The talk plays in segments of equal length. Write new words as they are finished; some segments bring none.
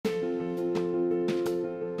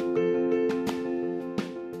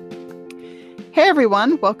Hey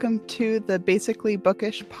everyone, welcome to the Basically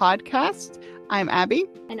Bookish podcast. I'm Abby.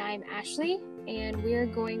 And I'm Ashley, and we're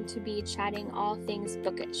going to be chatting all things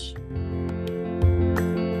bookish.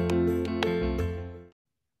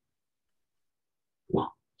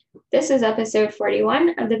 This is episode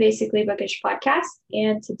 41 of the Basically Bookish podcast,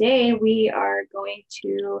 and today we are going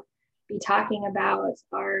to be talking about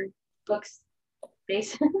our books.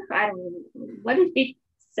 I don't know, what did we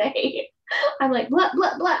say? I'm like, blah,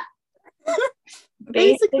 blah, blah.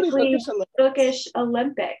 Basically Bookish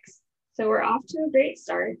Olympics. So we're off to a great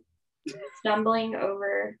start, stumbling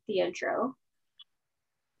over the intro,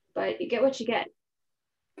 but you get what you get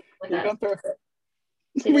with us.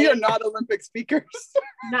 Today, we are not Olympic speakers.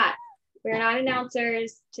 We're not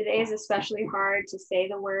announcers. Today is especially hard to say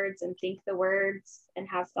the words and think the words and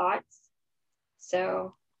have thoughts.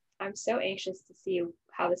 So I'm so anxious to see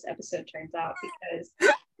how this episode turns out because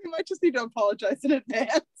we might just need to apologize in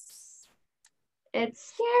advance.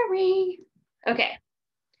 It's scary. Okay.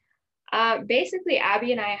 Basically,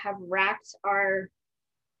 Abby and I have racked our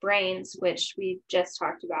brains, which we just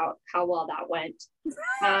talked about how well that went,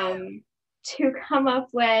 to come up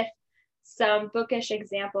with some bookish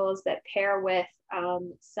examples that pair with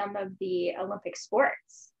some of the Olympic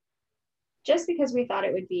sports, just because we thought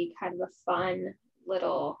it would be kind of a fun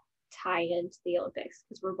little tie-in to the Olympics,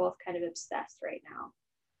 because we're both kind of obsessed right now.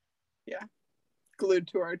 Yeah. Glued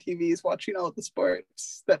to our TVs watching all of the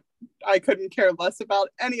sports that I couldn't care less about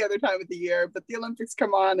any other time of the year, but the Olympics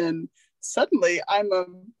come on and suddenly I'm a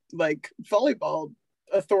volleyball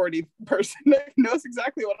authority person that knows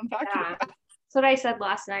exactly what I'm talking about. That's what I said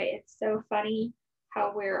last night. It's so funny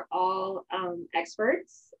how we're all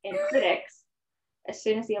experts and critics as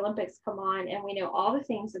soon as the Olympics come on, and we know all the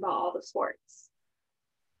things about all the sports.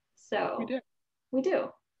 So we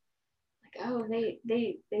do. Oh, they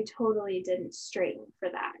totally didn't straighten for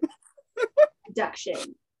that deduction.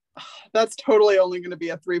 That's totally only going to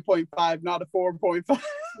be a 3.5, not a 4.5.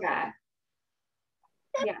 Yeah.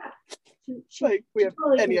 We have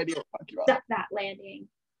totally any idea what we're talking about. That landing.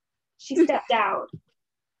 She stepped out.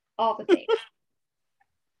 All the things.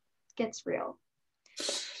 Gets real.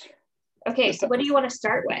 Okay, so what do you want to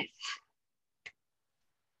start with?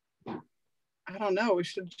 I don't know. We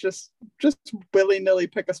should just willy-nilly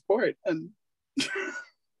pick a sport and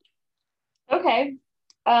okay.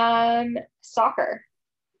 Soccer.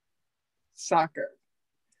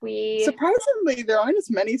 Surprisingly, there aren't as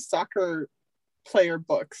many soccer player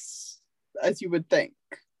books as you would think.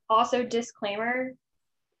 Also, disclaimer,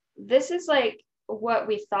 this is like what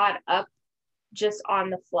we thought up just on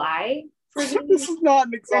the fly for these. This is not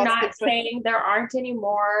an exhaustive We're not saying there aren't any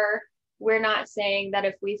more. We're not saying that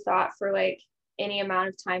if we thought for like any amount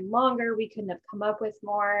of time longer, we couldn't have come up with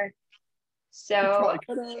more. So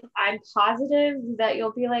I'm positive that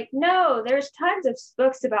you'll be like, no, there's tons of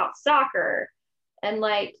books about soccer, and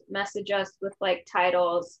like message us with like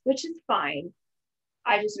titles, which is fine.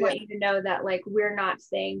 I just want you to know that like we're not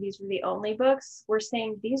saying these are the only books. We're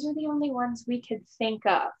saying these are the only ones we could think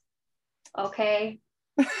of. Okay?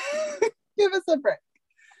 Give us a break.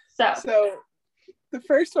 So the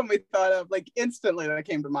first one we thought of, like instantly that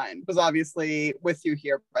came to mind, was obviously With You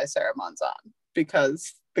Here by Sarah Monzon,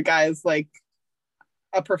 because the guy is like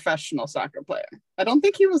a professional soccer player. I don't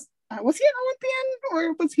think he was he an Olympian,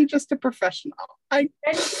 or was he just a professional? I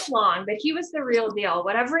read too long, but he was the real deal.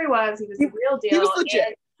 Whatever he was the real deal. He was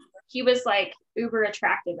legit. He was like uber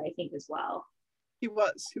attractive, I think, as well. He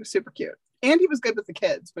was super cute. And he was good with the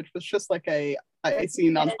kids, which was just like a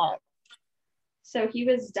icing on top. So he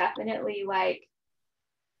was definitely like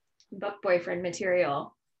book boyfriend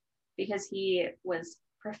material, because he was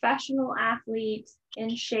professional athlete,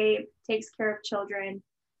 in shape, takes care of children,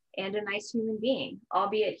 and a nice human being,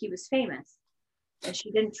 albeit he was famous and she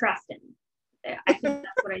didn't trust him. I think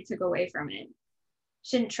that's what I took away from it.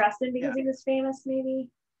 She didn't trust him because he was famous, maybe.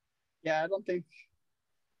 I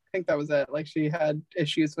think that was it. Like, she had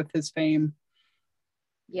issues with his fame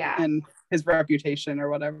and his reputation or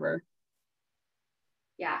whatever.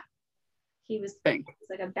 He was like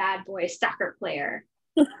a bad boy soccer player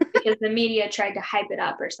because the media tried to hype it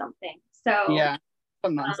up or something. So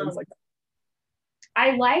some nonsense like that.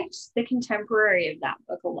 I liked the contemporary of that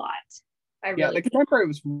book a lot. The contemporary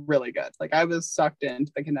was really good. Like, I was sucked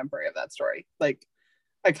into the contemporary of that story. Like,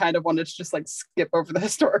 I kind of wanted to just like skip over the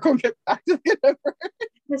historical and get back to the contemporary.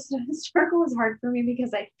 The historical was hard for me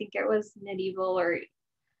because I think it was medieval or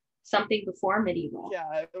something before medieval.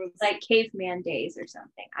 Yeah, it was like caveman days or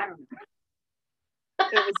something. I don't know.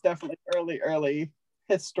 It was definitely early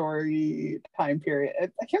history time period.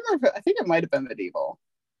 I can't remember. I think it might have been medieval,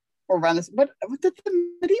 or Renaissance. What did the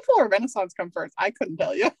medieval or Renaissance come first? I couldn't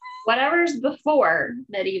tell you. Whatever's before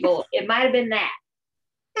medieval, it might have been that.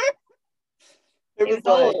 It was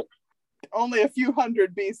like old. Only a few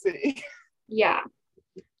hundred BC. Yeah.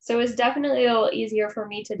 So it was definitely a little easier for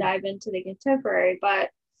me to dive into the contemporary,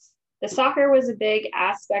 but the soccer was a big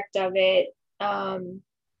aspect of it. The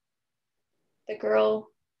girl,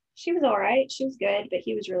 she was all right. She was good, but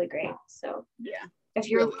he was really great. So yeah, if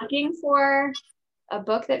you're really looking for a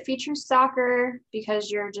book that features soccer because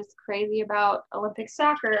you're just crazy about Olympic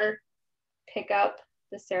soccer, pick up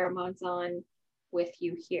the Sarah Monzon With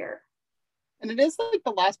You Here. And it is like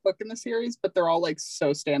the last book in the series, but they're all like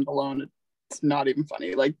so standalone. It's not even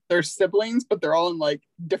funny. Like they're siblings, but they're all in like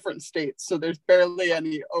different states. So there's barely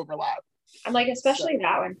any overlap. I'm like, especially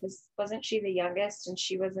that one, because wasn't she the youngest and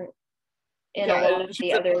she wasn't in a lot of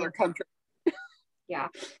the other country. Yeah.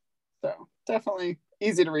 So definitely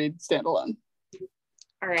easy to read, standalone.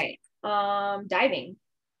 All right. Diving.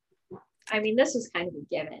 I mean, this was kind of a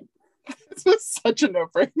given. This was such a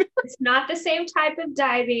no-brainer. It's not the same type of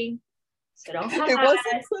diving, so don't come. It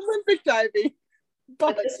wasn't Olympic diving,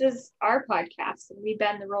 but this is our podcast, and we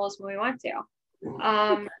bend the rules when we want to.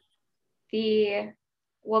 The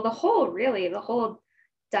whole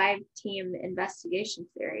dive team investigation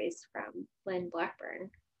series from Lynn Blackburn.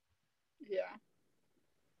 Yeah,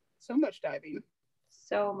 so much diving.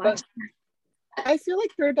 So much. But I feel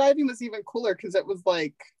like their diving was even cooler because it was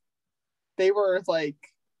like they were like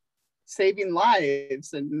saving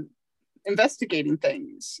lives and investigating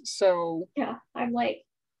things. So yeah, I'm like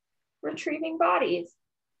retrieving bodies.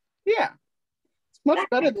 Yeah, it's much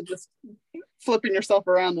better than just flipping yourself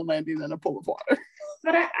around and landing in a pool of water.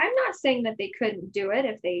 But I'm not saying that they couldn't do it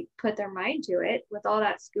if they put their mind to it. With all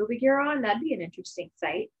that scuba gear on, that'd be an interesting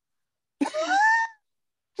sight.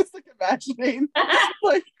 Just like imagining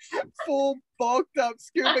like full bulked up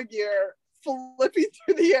scuba gear flipping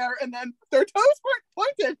through the air, and then their toes weren't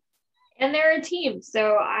pointed. And they're a team,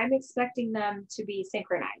 so I'm expecting them to be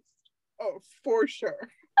synchronized. Oh, for sure.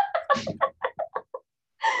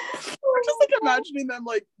 Just like imagining them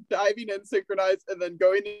like diving in synchronized and then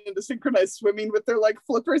going into synchronized swimming with their like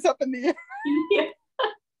flippers up in the air. Yeah.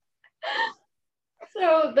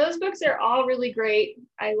 So those books are all really great.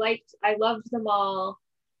 I loved them all.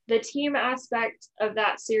 The team aspect of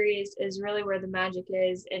that series is really where the magic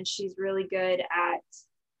is, and she's really good at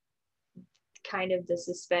kind of the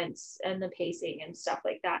suspense and the pacing and stuff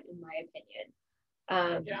like that, in my opinion.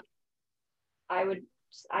 Yeah. I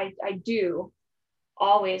do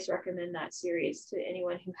always recommend that series to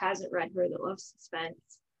anyone who hasn't read her that loves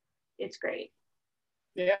suspense. It's great.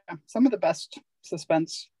 Yeah, some of the best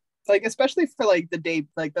suspense, like especially for like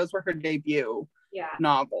those were her debut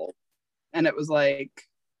novel, and it was like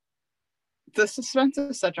the suspense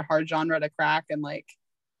is such a hard genre to crack, and like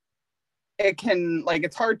it can like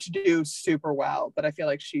it's hard to do super well, but I feel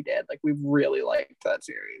like she did. Like we really liked that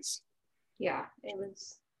series. Yeah, it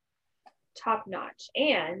was top notch,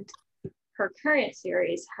 and her current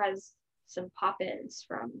series has some pop-ins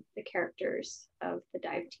from the characters of the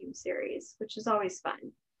Dive Team series, which is always fun.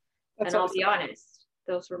 And I'll be honest,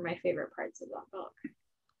 those were my favorite parts of that book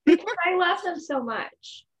because I love them so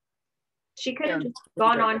much. She could have just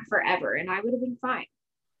gone on forever and I would have been fine.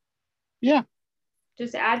 Yeah.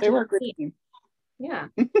 Just add they to were the great team. Yeah.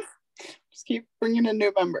 Just keep bringing in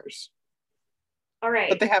new members. All right.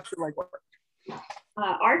 But they have to like work.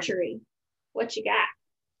 Archery. What you got?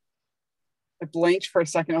 I blanked for a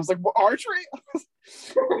second. I was like, well, archery?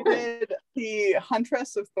 We did The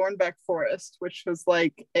Huntress of Thornbeck Forest, which was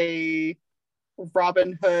like a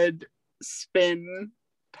Robin Hood spin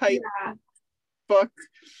type book.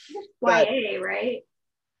 YA, right?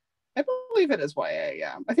 I believe it is YA,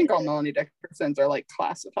 yeah. I think all Melanie Dickinsons are like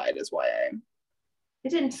classified as YA. It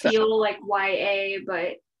didn't feel like YA,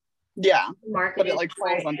 but yeah, but it like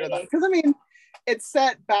falls under that. Because I mean, it's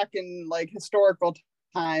set back in like historical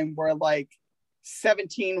time where like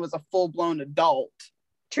 17 was a full-blown adult.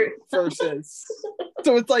 True. Versus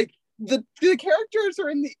so it's like the characters are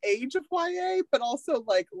in the age of YA, but also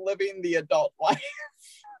like living the adult life.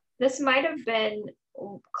 This might have been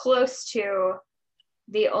close to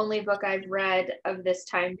the only book I've read of this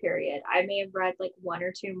time period. I may have read like one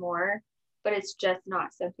or two more, but it's just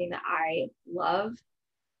not something that I love.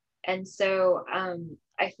 And so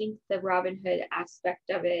I think the Robin Hood aspect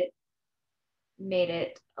of it made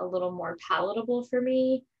it a little more palatable for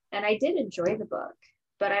me. And I did enjoy the book,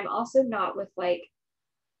 but I'm also not with like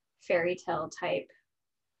fairy tale type,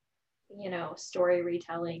 story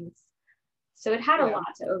retellings. So it had a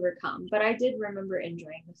lot to overcome, but I did remember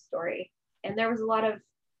enjoying the story. And there was a lot of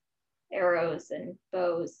arrows and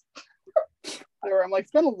bows. I'm like,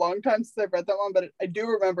 it's been a long time since I've read that one, but I do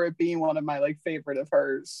remember it being one of my like favorite of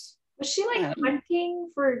hers. Was she like hunting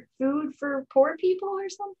for food for poor people or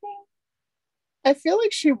something? I feel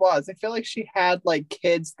like she was. I feel like she had like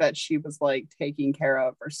kids that she was like taking care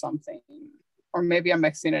of or something. Or maybe I'm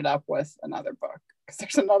mixing it up with another book. Because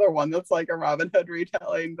there's another one that's like a Robin Hood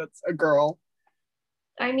retelling that's a girl.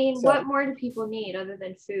 I mean, what more do people need other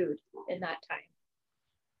than food in that time?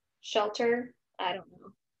 Shelter? I don't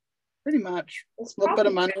know. Pretty much. A little bit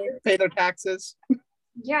of money, pay their taxes.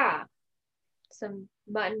 Yeah. Some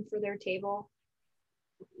mutton for their table.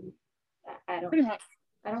 I don't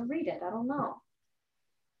read it. I don't know.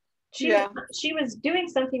 She was doing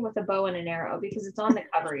something with a bow and an arrow because it's on the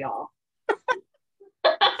cover, y'all.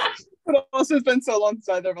 But also it's been so long since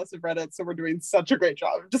either of us have read it, so we're doing such a great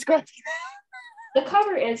job of describing it. The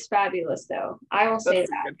cover is fabulous, though. I will say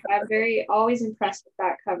that. I'm always impressed with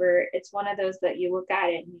that cover. It's one of those that you look at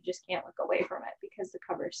it and you just can't look away from it because the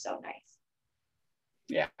cover is so nice.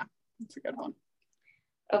 Yeah, it's a good one.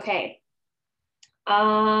 Okay.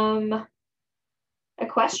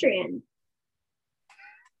 Equestrian.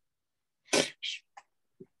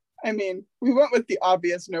 I mean, we went with the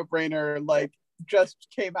obvious no-brainer, like just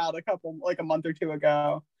came out a month or two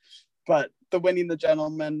ago, but The Winning the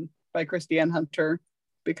Gentleman by Christiane Hunter,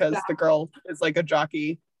 because the girl is like a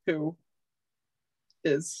jockey who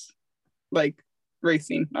is like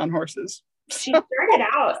racing on horses. She started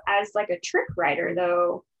out as like a trick writer,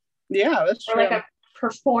 though. Yeah, that's true. Or like a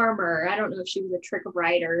performer. I don't know if she was a trick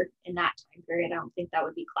writer in that time period. I don't think that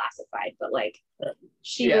would be classified, but like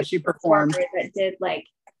she performed. That did like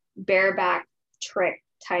bareback trick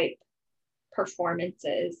type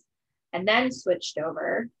performances and then switched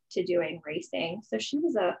over to doing racing. So she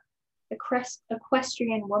was a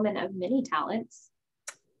equestrian woman of many talents.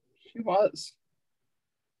 She was.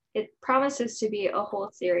 It promises to be a whole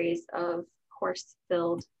series of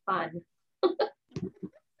horse-filled fun.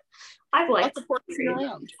 I've liked the horsing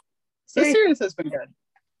around. This series has been good.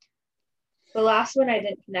 The last one I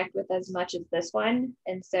didn't connect with as much as this one,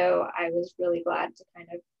 and so I was really glad to kind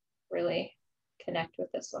of really connect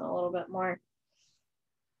with this one a little bit more.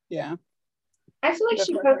 Yeah. I feel like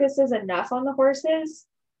she focuses enough on the horses,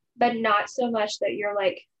 but not so much that you're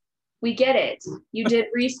like, we get it. You did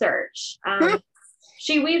research.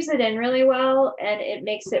 She weaves it in really well, and it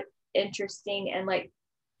makes it interesting and like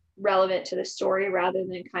relevant to the story rather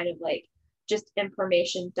than kind of like just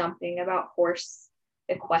information dumping about horse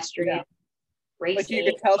equestrian racing. Like you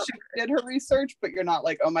could tell she did her research, but you're not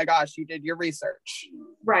like, oh my gosh, you did your research.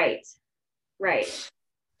 Right.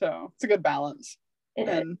 So it's a good balance.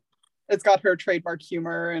 It's got her trademark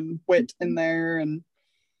humor and wit in there and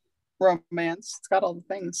romance. It's got all the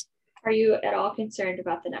things. Are you at all concerned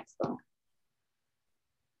about the next book?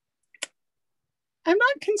 I'm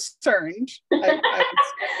not concerned.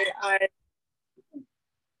 I'm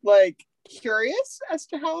like curious as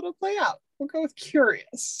to how it'll play out. We'll go with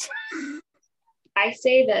curious. I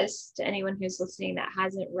say this to anyone who's listening that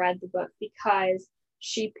hasn't read the book because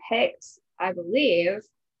she picked, I believe,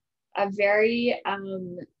 a very,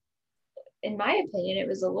 in my opinion, it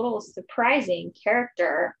was a little surprising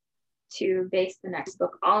character to base the next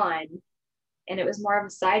book on. And it was more of a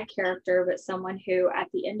side character, but someone who at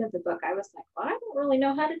the end of the book, I was like, well, I don't really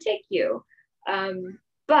know how to take you.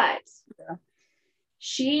 But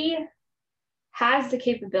she has the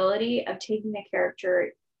capability of taking a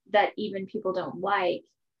character that even people don't like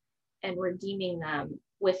and redeeming them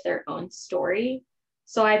with their own story.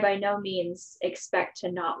 So I by no means expect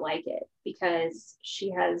to not like it because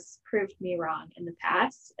she has proved me wrong in the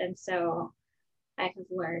past. And so I have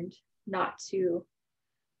learned not to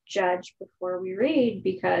judge before we read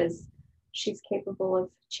because she's capable of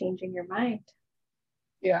changing your mind.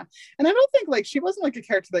 Yeah. And I don't think like she wasn't like a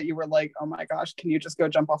character that you were like, oh my gosh, can you just go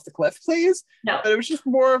jump off the cliff, please? No. But it was just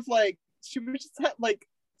more of like she was just like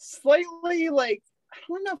slightly like, I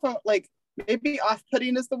don't know if I'm like maybe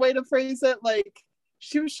off-putting is the way to phrase it. Like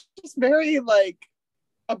she was just very like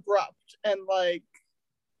abrupt and like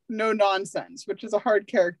no nonsense, which is a hard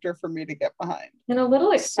character for me to get behind. And a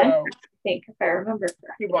little eccentric, I think, if I remember correctly.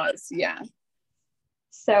 He was, yeah.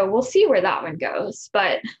 So we'll see where that one goes.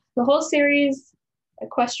 But the whole series,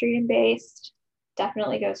 equestrian based,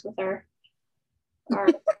 definitely goes with our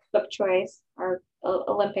book choice, our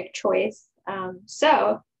Olympic choice.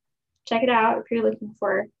 So check it out if you're looking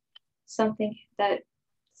for something that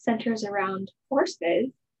centers around horses.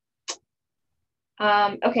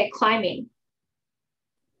 Okay, climbing.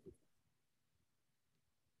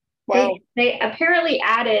 Wow. They apparently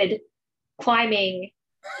added climbing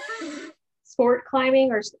sport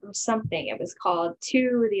climbing or something it was called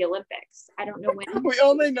to the Olympics. I don't know when. We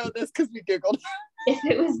only know this because we Googled. If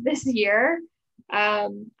it was this year,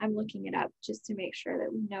 I'm looking it up just to make sure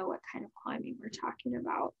that we know what kind of climbing we're talking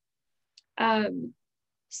about.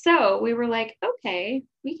 So we were like, okay,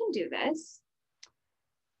 we can do this.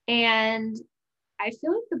 And I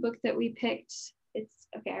feel like the book that we picked, it's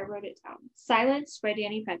okay, I wrote it down. Silence by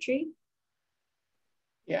Dani Petrie.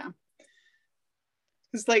 Yeah.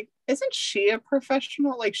 Because like, isn't she a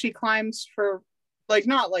professional? Like she climbs for like,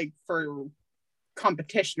 not like for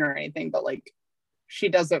competition or anything, but like she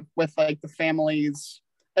does it with like the family's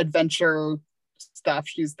adventure stuff.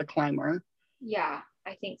 She's the climber. Yeah,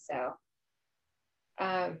 I think so.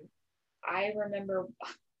 I remember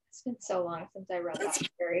it's been so long since I read that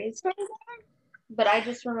series, but I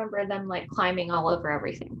just remember them like climbing all over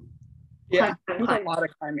everything. Yeah, there's a lot of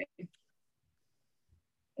climbing.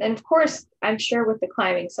 And of course, I'm sure with the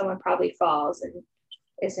climbing, someone probably falls and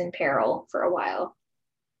is in peril for a while.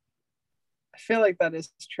 I feel like that is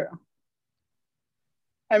true.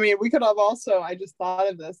 I mean, we could have also, I just thought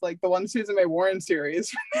of this, like the one Susan May Warren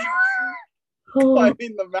series,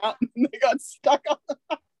 climbing the mountain and they got stuck on the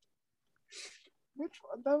mountain. Which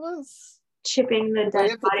one? That was chipping the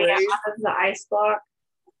dead body out of the ice block.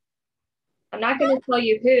 I'm not going to tell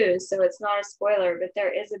you who, so it's not a spoiler, but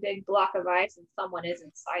there is a big block of ice and someone is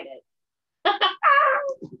inside it.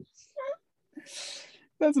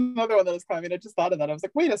 That's another one that was climbing. I just thought of that. I was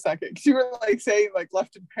like, wait a second. Because you were like saying like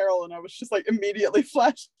left in peril, and I was just like immediately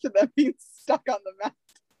flashed to them being stuck on the mountain.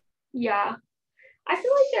 Yeah. I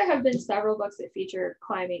feel like there have been several books that feature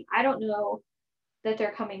climbing. I don't know that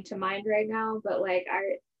they're coming to mind right now, but like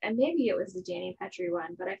and maybe it was the Dani Petrie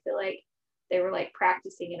one, but I feel like they were like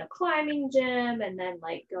practicing in a climbing gym and then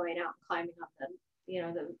like going out and climbing up the,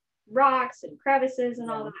 the rocks and crevices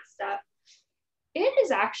and all that stuff. It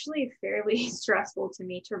is actually fairly stressful to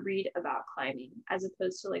me to read about climbing as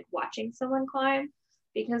opposed to like watching someone climb,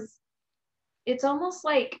 because it's almost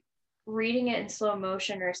like reading it in slow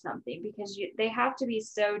motion or something, because they have to be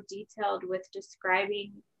so detailed with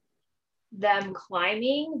describing them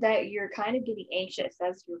climbing that you're kind of getting anxious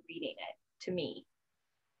as you're reading it, to me.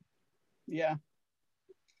 Yeah,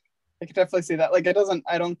 I could definitely see that. Like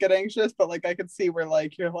I don't get anxious, but like I could see where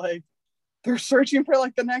like you're like they're searching for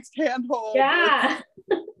like the next handhold. Yeah.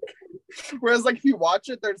 Whereas like if you watch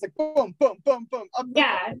it, they're just like boom, boom, boom, boom. Up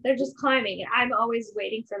yeah, they're just climbing. I'm always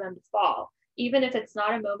waiting for them to fall. Even if it's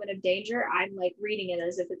not a moment of danger, I'm like reading it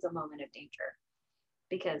as if it's a moment of danger,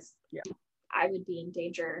 because I would be in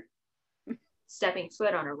danger stepping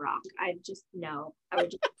foot on a rock. I would just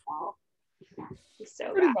fall.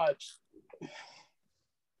 So pretty bad. Much.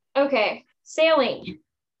 Okay, sailing.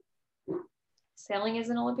 Sailing is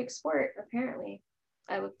an Olympic sport, apparently.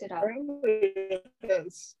 I looked it up. It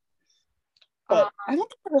is. But I don't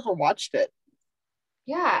think I've ever watched it.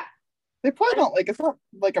 Yeah. They probably don't, like, it's not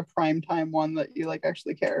like a prime time one that you like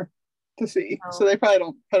actually care to see. No. So they probably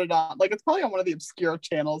don't put it on. Like, it's probably on one of the obscure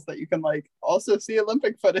channels that you can like also see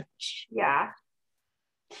Olympic footage. Yeah.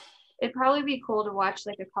 It'd probably be cool to watch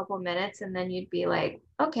like a couple minutes and then you'd be like,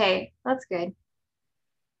 okay, that's good.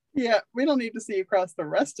 Yeah, we don't need to see across the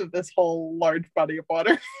rest of this whole large body of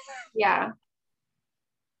water. Yeah.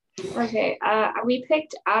 Okay, we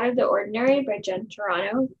picked Out of the Ordinary by Jen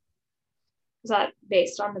Turano. Is that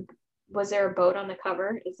based on was there a boat on the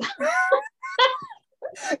cover?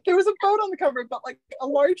 There was a boat on the cover, but like a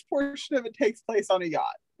large portion of it takes place on a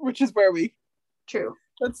yacht, which is where True.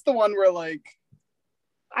 That's the one where like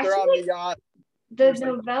they're on the yacht. The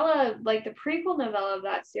novella, like the prequel novella of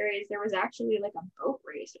that series, there was actually like a boat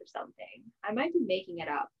race or something. I might be making it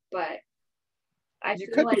up, but you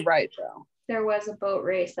could be right though. There was a boat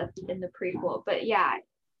race that's in the prequel, but yeah,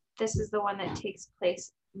 this is the one that takes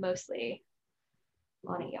place mostly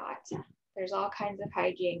on a yacht. There's all kinds of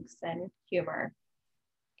hijinks and humor.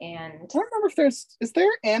 And I don't remember if is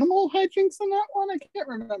there animal hijinks in that one? I can't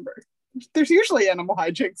remember. There's usually animal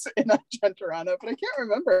hijinks in Jen Turano, but I can't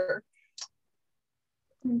remember.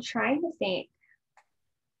 I'm trying to think.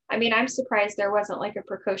 I mean, I'm surprised there wasn't like a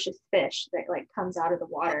precocious fish that like comes out of the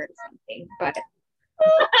water or something, but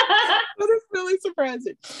that is really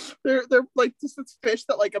surprising. They're like just this fish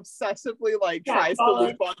that like obsessively like tries to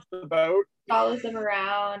leap onto the boat, follows them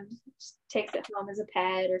around, just takes it home as a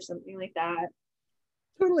pet or something like that.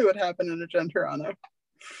 Totally what happened in a Jen Turano.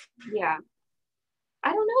 Yeah,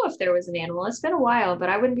 I don't know if there was an animal. It's been a while, but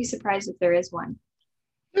I wouldn't be surprised if there is one.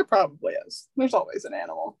 There probably is. There's always an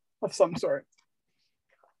animal of some sort.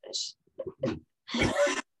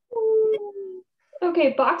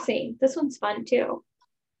 Okay, boxing. This one's fun too.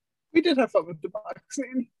 We did have fun with the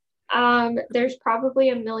boxing. There's probably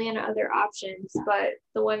a million other options, but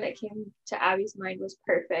the one that came to Abby's mind was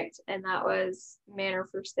perfect, and that was Manor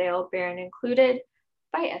for Sale, Baron Included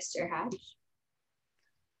by Esther Hatch.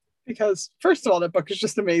 Because first of all, that book is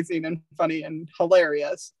just amazing and funny and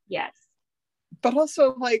hilarious. Yes. But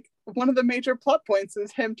also, like, one of the major plot points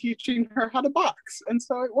is him teaching her how to box, and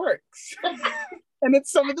so it works. And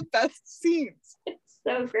it's some of the best scenes. It's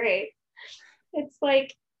so great. It's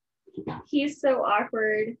like he's so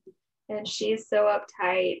awkward and she's so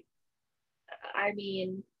uptight. I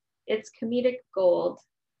mean, it's comedic gold.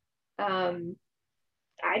 I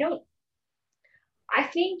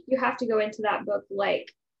think you have to go into that book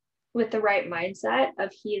like with the right mindset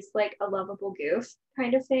of he's like a lovable goof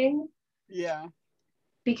kind of thing. Yeah.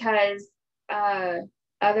 Because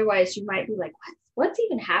otherwise you might be like, what's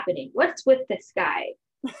even happening? What's with this guy?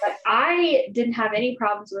 But I didn't have any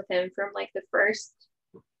problems with him from like the first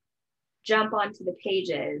jump onto the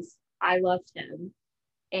pages. I loved him.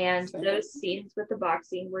 And those scenes with the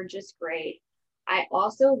boxing were just great. I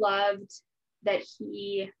also loved that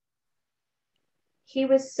he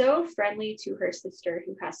was so friendly to her sister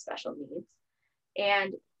who has special needs.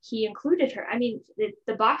 And he included her. I mean,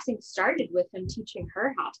 the boxing started with him teaching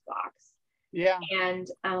her how to box. Yeah. And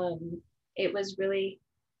it was really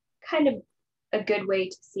kind of a good way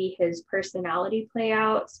to see his personality play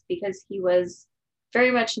out, because he was very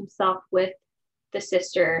much himself with the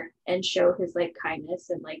sister and show his like kindness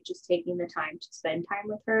and like just taking the time to spend time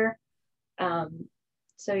with her.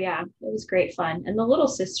 So yeah, it was great fun. And the little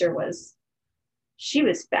sister she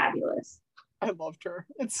was fabulous. I loved her.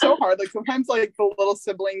 It's so hard. Like sometimes like the little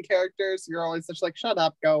sibling characters, you're always such like, shut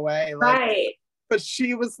up, go away. Like, right. But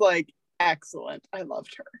she was like excellent. I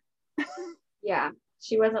loved her. Yeah.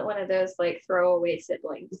 She wasn't one of those like throwaway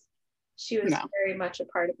siblings. She was very much a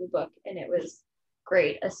part of the book, and it was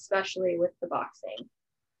great, especially with the boxing.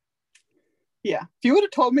 Yeah. If you would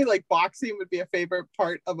have told me like boxing would be a favorite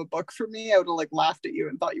part of a book for me, I would have like laughed at you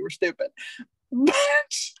and thought you were stupid. But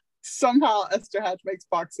somehow Esther Hatch makes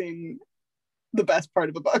boxing the best part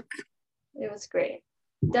of a book. It was great.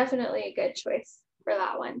 Definitely a good choice for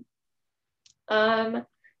that one.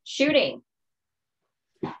 Shooting.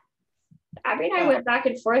 Abby and I went back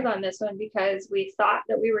and forth on this one because we thought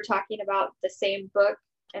that we were talking about the same book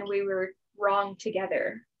and we were wrong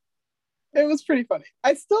together. It was pretty funny.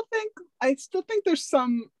 I still think there's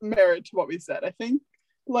some merit to what we said. I think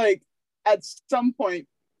like at some point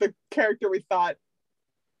the character we thought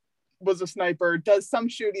was a sniper does some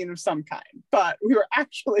shooting of some kind, but we were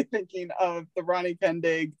actually thinking of the Ronnie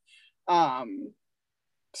Kendig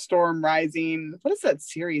Storm Rising. What is that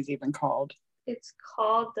series even called? It's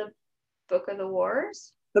called the Book of the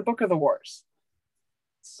Wars. The Book of the Wars.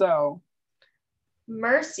 So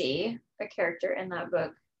Mercy, a character in that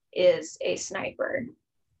book, is a sniper.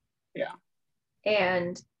 Yeah.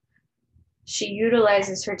 And she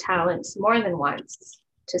utilizes her talents more than once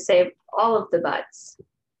to save all of the butts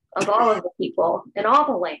of all of the people in all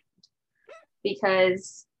the land,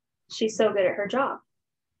 because she's so good at her job.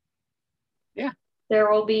 Yeah.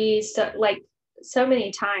 There will be so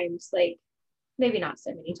many times, like maybe not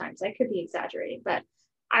so many times, I could be exaggerating, but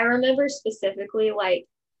I remember specifically like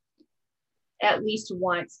at least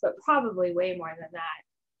once, but probably way more than that,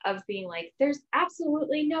 of being like, there's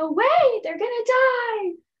absolutely no way they're gonna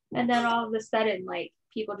die. And then all of a sudden, like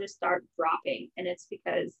people just start dropping, and it's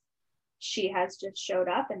because she has just showed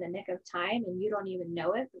up in the nick of time and you don't even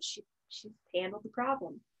know it, but she's handled the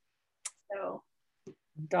problem. So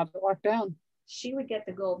got it locked down. She would get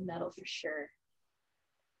the gold medal for sure.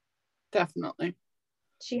 Definitely.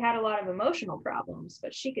 She had a lot of emotional problems,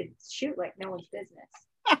 but she could shoot like no one's business.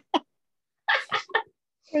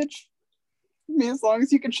 Which, I mean, as long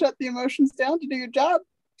as you can shut the emotions down to do your job,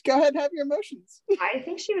 go ahead and have your emotions. I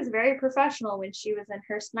think she was very professional when she was in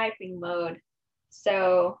her sniping mode.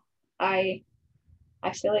 So I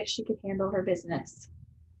feel like she could handle her business.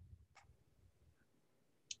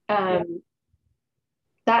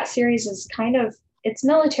 That series is kind of, it's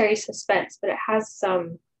military suspense, but it has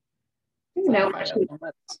some, some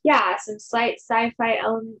slight sci-fi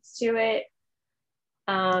elements to it.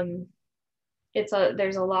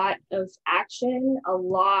 There's a lot of action, a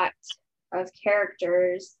lot of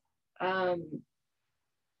characters,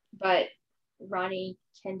 but Ronnie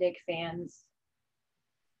Kendig fans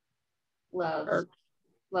love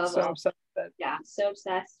so obsessed. So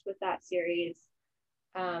obsessed with that series.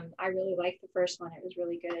 I really liked the first one. It was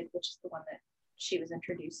really good, which is the one that she was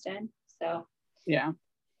introduced in. So yeah,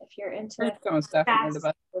 if you're into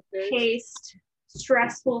fast-paced,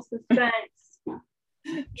 stressful suspense,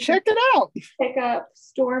 check it out. Pick up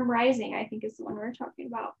Storm Rising, I think is the one we're talking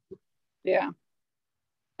about. Yeah.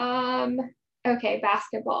 Okay,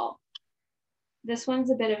 basketball. This one's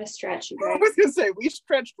a bit of a stretch, you guys. I was gonna say we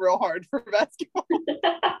stretched real hard for basketball.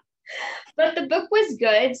 But the book was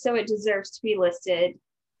good, so it deserves to be listed.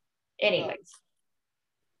 Anyways,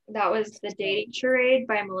 that was The Dating Charade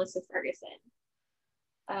by Melissa Ferguson.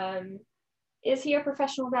 Is he a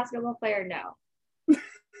professional basketball player? No.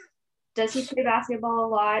 Does he play basketball a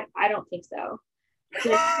lot? I don't think so. Does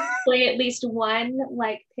he play at least one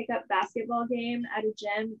like pickup basketball game at a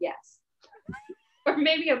gym? Yes. Or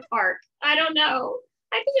maybe a park. I don't know.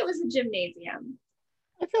 I think it was a gymnasium.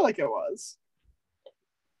 I feel like it was.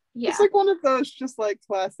 Yeah. It's like one of those just like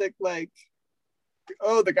classic, like,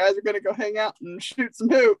 oh, the guys are going to go hang out and shoot some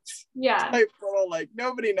hoops. Yeah. Type little, like,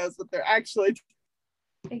 nobody knows what they're actually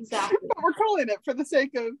doing. Exactly. But we're calling it for the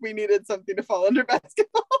sake of we needed something to fall under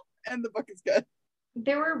basketball, and the book is good.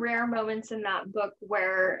 There were rare moments in that book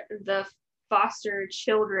where the foster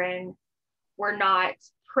children were not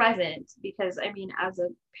present because, I mean, as a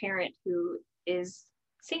parent who is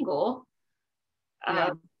single,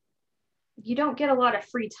 you don't get a lot of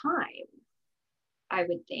free time, I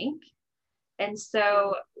would think. And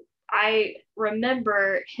so I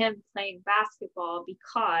remember him playing basketball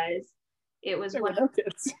because it was one of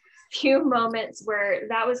the few moments where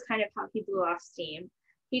that was kind of how he blew off steam.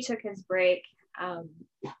 He took his break. I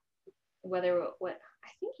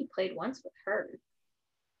think he played once with her.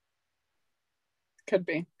 Could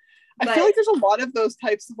be. I feel like there's a lot of those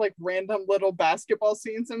types of like random little basketball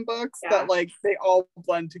scenes in books that like they all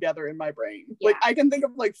blend together in my brain. Yeah. Like I can think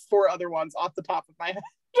of like 4 other ones off the top of my head.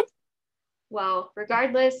 Well,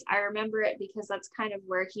 regardless, I remember it because that's kind of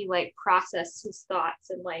where he like processed his thoughts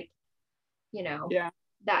and like, you know,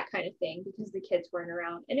 that kind of thing because the kids weren't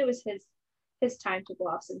around and it was his time to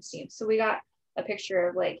blow off some steam. So we got a picture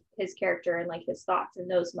of like his character and like his thoughts in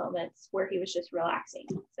those moments where he was just relaxing.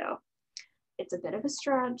 So it's a bit of a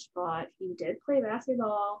stretch, but he did play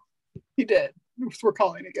basketball. He did. We're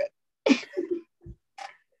calling it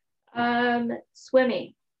good.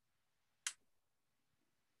 Swimming.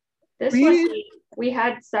 This one we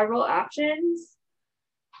had several options,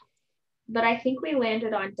 but I think we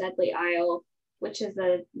landed on Deadly Isle, which is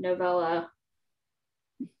a novella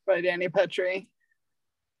by Danny Petrie.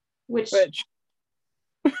 Which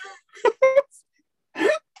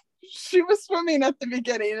she was swimming at the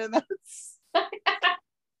beginning, and that's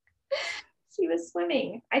she was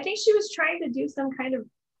swimming. I think she was trying to do some kind of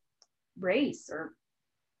race or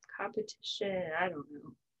competition. I don't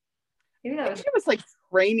know. Maybe that she was like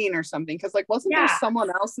training or something because like wasn't there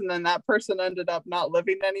someone else and then that person ended up not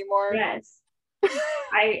living anymore? Yes.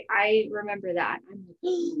 I remember that.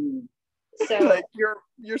 So like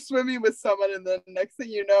you're swimming with someone and then next thing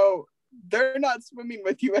you know they're not swimming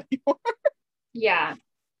with you anymore. Yeah,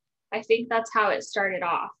 I think that's how it started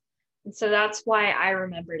off, and so that's why I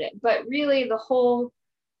remembered it. But really the whole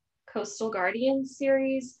Coastal Guardians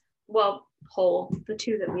series, well, the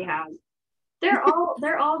 2 that we have, they're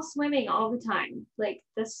all swimming all the time. Like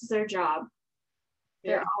this is their job.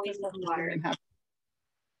 They're always in the water.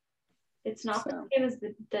 It's not the same as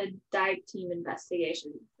the dive team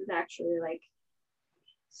investigation. It's actually like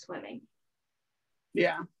swimming.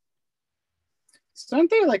 Yeah. So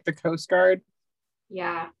aren't they like the Coast Guard?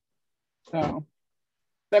 Yeah. So,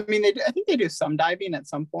 I mean, I think they do some diving at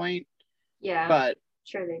some point. Yeah. But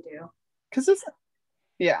sure they do. Because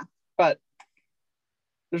but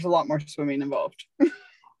there's a lot more swimming involved.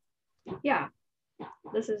 Yeah.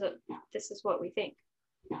 This is what we think.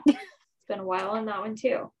 It's been a while on that one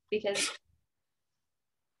too, because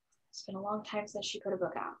it's been a long time since she put a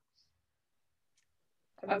book out.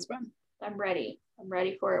 I'm ready. I'm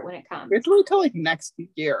ready for it when it comes. We have to wait till like next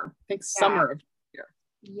year. I think summer of the year.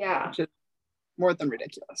 Yeah. Which is more than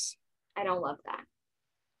ridiculous. I don't love that.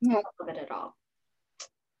 No. I don't love it at all.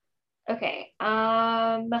 Okay.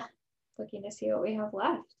 Looking to see what we have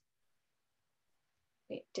left.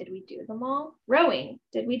 Wait, did we do them all? Rowing.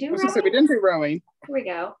 Did we do rowing? We didn't do rowing. Here we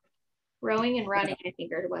go. Rowing and running, I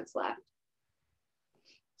think, are what's left.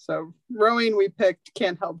 So rowing, we picked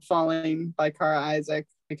Can't Help Falling by Kara Isaac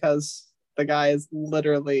because the guy is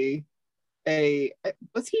literally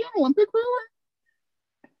was he an Olympic rower?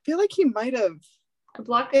 I feel like he might have.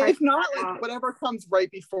 If not, like whatever comes right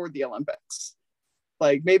before the Olympics.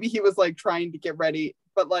 Like maybe he was like trying to get ready,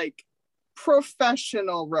 but like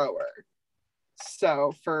professional rower.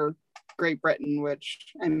 So for Great Britain,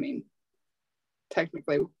 which I mean,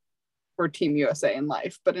 technically we're Team USA in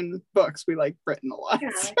life, but in books we like Britain a lot. Yeah,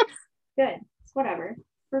 good. It's whatever.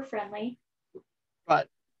 We're friendly. But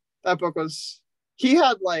that book he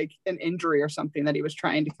had like an injury or something that he was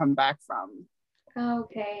trying to come back from.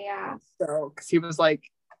 Okay, yeah. So because he was like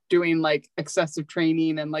doing like excessive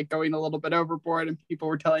training and like going a little bit overboard, and people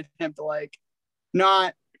were telling him to like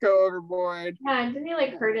not go overboard. Yeah, and didn't he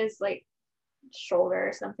like hurt his like shoulder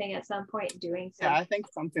or something at some point doing something? Yeah, I think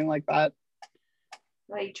something like that.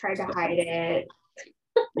 Like tried to hide it.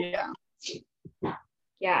 Yeah.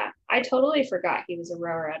 Yeah, I totally forgot he was a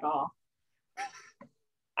rower at all.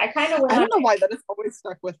 I kind of I don't know why that has always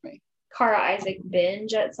stuck with me. Kara Isaac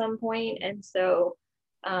binge at some point, and so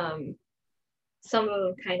some of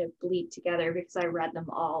them kind of bleed together because I read them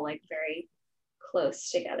all like very close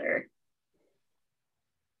together.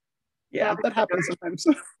 Yeah, that happens sometimes.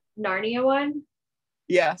 Narnia one?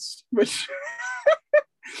 Yes, which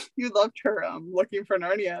you loved her looking for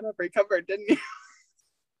Narnia on every cover, didn't you?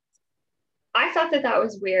 I thought that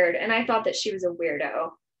was weird, and I thought that she was a weirdo.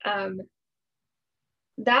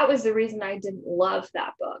 That was the reason I didn't love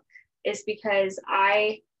that book, is because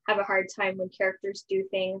I have a hard time when characters do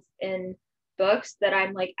things in books that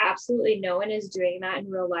I'm like, absolutely no one is doing that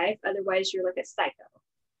in real life. Otherwise, you're like a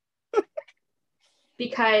psycho.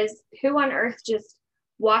 Because who on earth just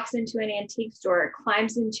walks into an antique store,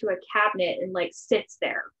 climbs into a cabinet, and like sits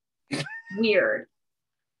there? Weird.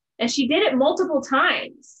 And she did it multiple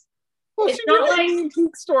times. Well, it's she did it in the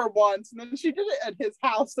antique store once, and then she did it at his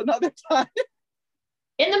house another time.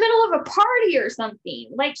 In the middle of a party or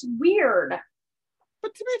something. Like, weird.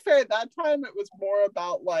 But to be fair, that time it was more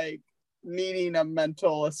about like needing a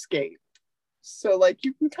mental escape. So like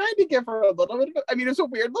you can kind of give her a little bit of, I mean, it's a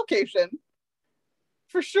weird location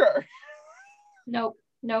for sure. Nope,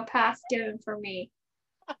 no pass given for me.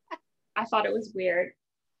 I thought it was weird.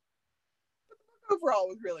 Overall, it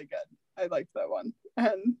was really good. I liked that one.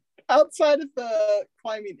 And outside of the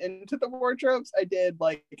climbing into the wardrobes, I did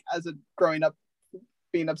like, as a growing up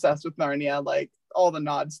being obsessed with Narnia, like all the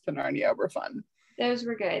nods to Narnia were fun. Those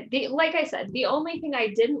were good. Like I said, the only thing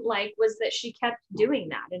I didn't like was that she kept doing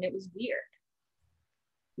that, and it was weird.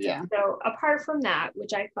 Yeah. So apart from that,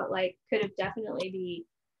 which I felt like could have definitely be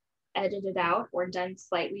edited out or done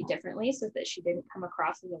slightly differently so that she didn't come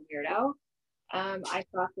across as a weirdo, I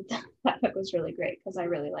thought that book was really great because I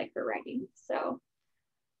really like her writing. So,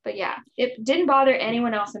 but yeah, it didn't bother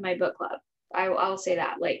anyone else in my book club. I'll say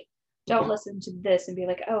that. Like, don't listen to this and be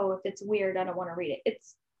like, oh, if it's weird, I don't want to read it.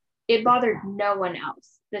 It bothered no one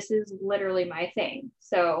else. This is literally my thing.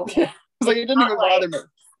 So yeah. Like, it didn't even bother me.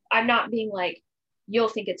 I'm not being like, you'll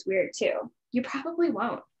think it's weird too. You probably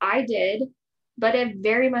won't. I did, but I'm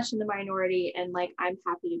very much in the minority, and like I'm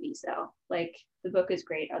happy to be so. Like the book is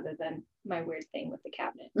great, other than my weird thing with the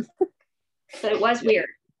cabinet. But it was weird.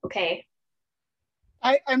 Okay.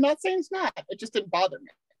 I'm not saying it's not. It just didn't bother me.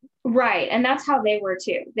 Right. And that's how they were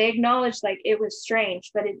too. They acknowledged like it was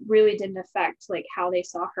strange, but it really didn't affect like how they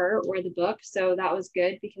saw her or the book. So that was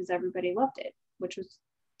good because everybody loved it, which was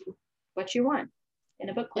what you want in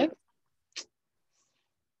a book club. Yep.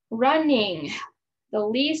 Running, the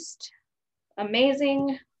least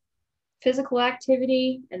amazing physical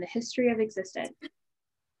activity in the history of existence.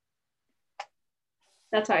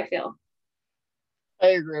 That's how I feel. I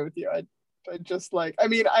agree with you. I just like, I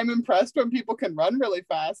mean, I'm impressed when people can run really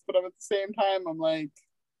fast, but at the same time, I'm like,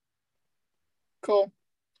 cool,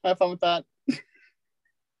 have fun with that.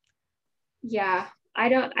 Yeah, I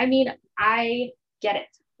get it.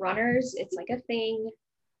 Runners, it's like a thing.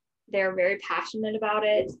 They're very passionate about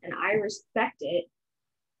it, and I respect it.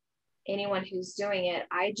 Anyone who's doing it,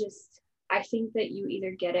 I think that you either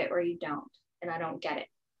get it or you don't, and I don't get it.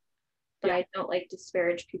 But yeah. I don't like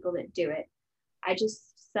disparage people that do it. I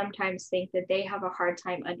just sometimes think that they have a hard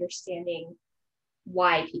time understanding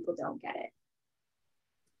why people don't get it.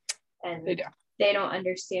 And they don't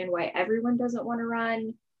understand why everyone doesn't want to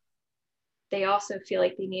run. They also feel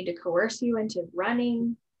like they need to coerce you into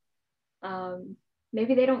running.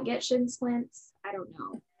 Maybe they don't get shin splints. I don't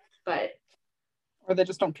know. But or they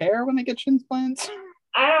just don't care when they get shin splints.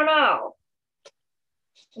 I don't know.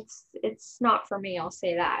 It's not for me, I'll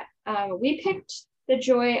say that. We picked The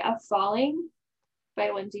Joy of Falling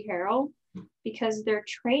by Lindsay Harrell because they're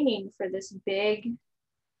training for this big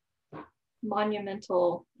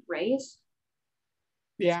monumental race.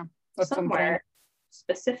 Yeah, that's somewhere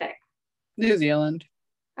specific. New Zealand.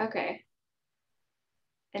 Okay.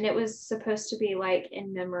 And it was supposed to be like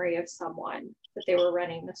in memory of someone that they were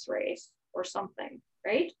running this race or something,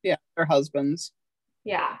 right? Yeah, their husbands.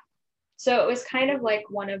 Yeah. So it was kind of like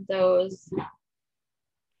one of those,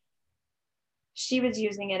 she was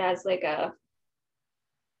using it as like a,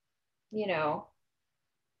 you know,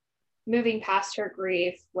 moving past her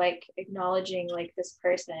grief, like acknowledging like this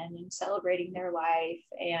person and celebrating their life.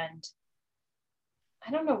 And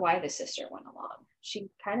I don't know why the sister went along. She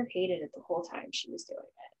kind of hated it the whole time she was doing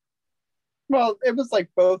it. Well, it was like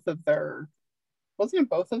wasn't it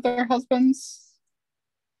both of their husbands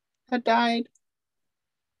had died?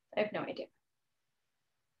 I have no idea.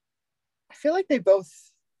 I feel like they both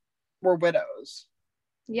were widows.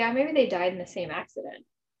 Yeah, maybe they died in the same accident.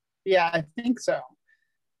 Yeah, I think so.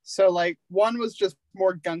 So like one was just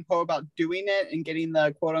more gung-ho about doing it and getting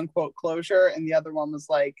the quote unquote closure, and the other one was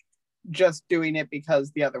like just doing it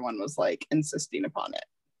because the other one was like insisting upon it.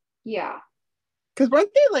 Yeah. Because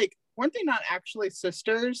weren't they not actually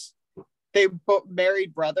sisters? They both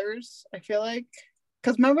married brothers, I feel like.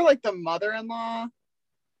 Because remember like the mother-in-law?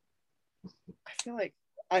 I feel like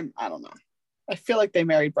I don't know. I feel like they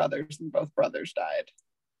married brothers and both brothers died.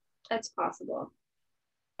 That's possible.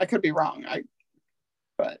 I could be wrong.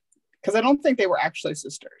 But because I don't think they were actually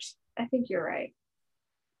sisters. I think you're right.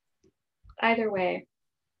 Either way,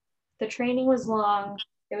 the training was long.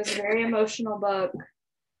 It was a very emotional book.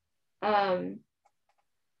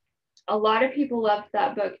 A lot of people loved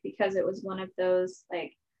that book because it was one of those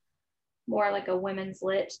like more like a women's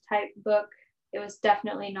lit type book. It was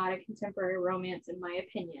definitely not a contemporary romance in my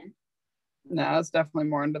opinion. No, it's definitely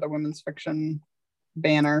more into the women's fiction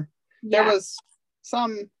banner. Yeah. There was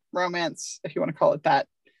some romance, if you want to call it that,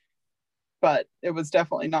 but it was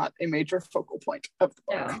definitely not a major focal point of the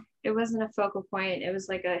book. No, it wasn't a focal point. It was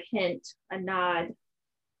like a hint, a nod,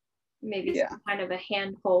 maybe some kind of a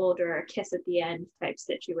handhold or a kiss at the end type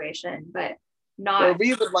situation, but not. Or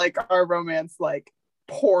we would like our romance like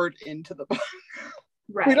poured into the book.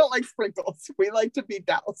 Right. We don't like sprinkles. We like to be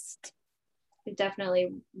doused. It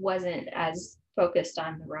definitely wasn't as focused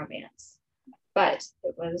on the romance, but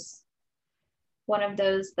it was one of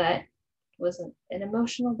those that was an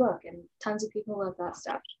emotional book, and tons of people love that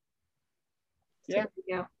stuff. So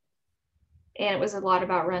yeah. And it was a lot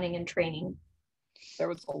about running and training. There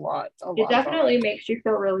was a lot. It definitely makes you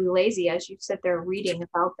feel really lazy as you sit there reading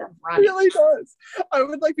about them running. It really does. I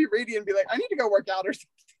would like be reading and be like, I need to go work out or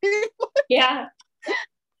something. Yeah.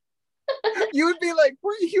 You would be like,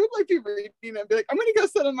 you would like be reading and be like, I'm going to go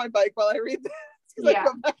sit on my bike while I read this. Yeah.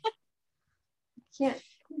 Can't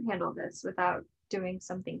handle this without doing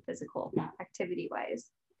something physical activity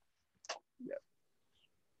wise. Yep.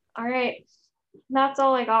 All right. That's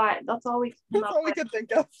all I got. That's all we could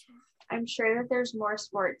think of. I'm sure that there's more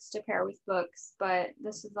sports to pair with books, but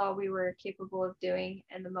this is all we were capable of doing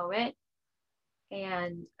in the moment.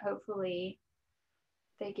 And hopefully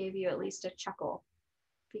they gave you at least a chuckle,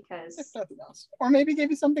 because if nothing else. Or maybe gave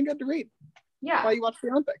you something good to read. Yeah. While you watch the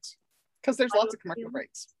Olympics. Because there's lots of commercial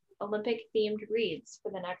breaks. Olympic themed reads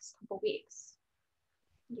for the next couple weeks.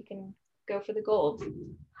 You can go for the gold.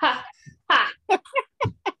 Ha! Ha!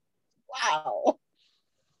 Wow.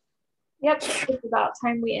 Yep, it's about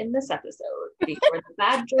time we end this episode before the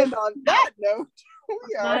bad joke. And on that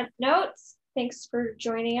note, thanks for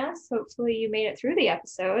joining us. Hopefully you made it through the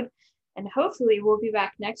episode, and hopefully we'll be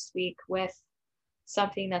back next week with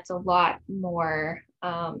something that's a lot more,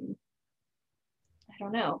 I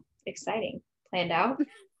don't know, exciting, planned out.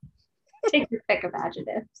 Take your pick of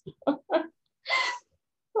adjectives.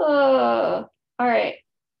 All right.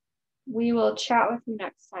 We will chat with you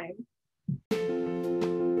next time.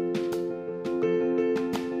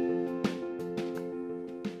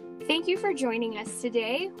 Thank you for joining us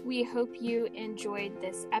today. We hope you enjoyed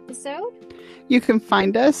this episode. You can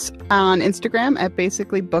find us on Instagram at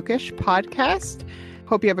Basically Bookish Podcast.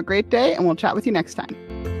 Hope you have a great day, and we'll chat with you next time.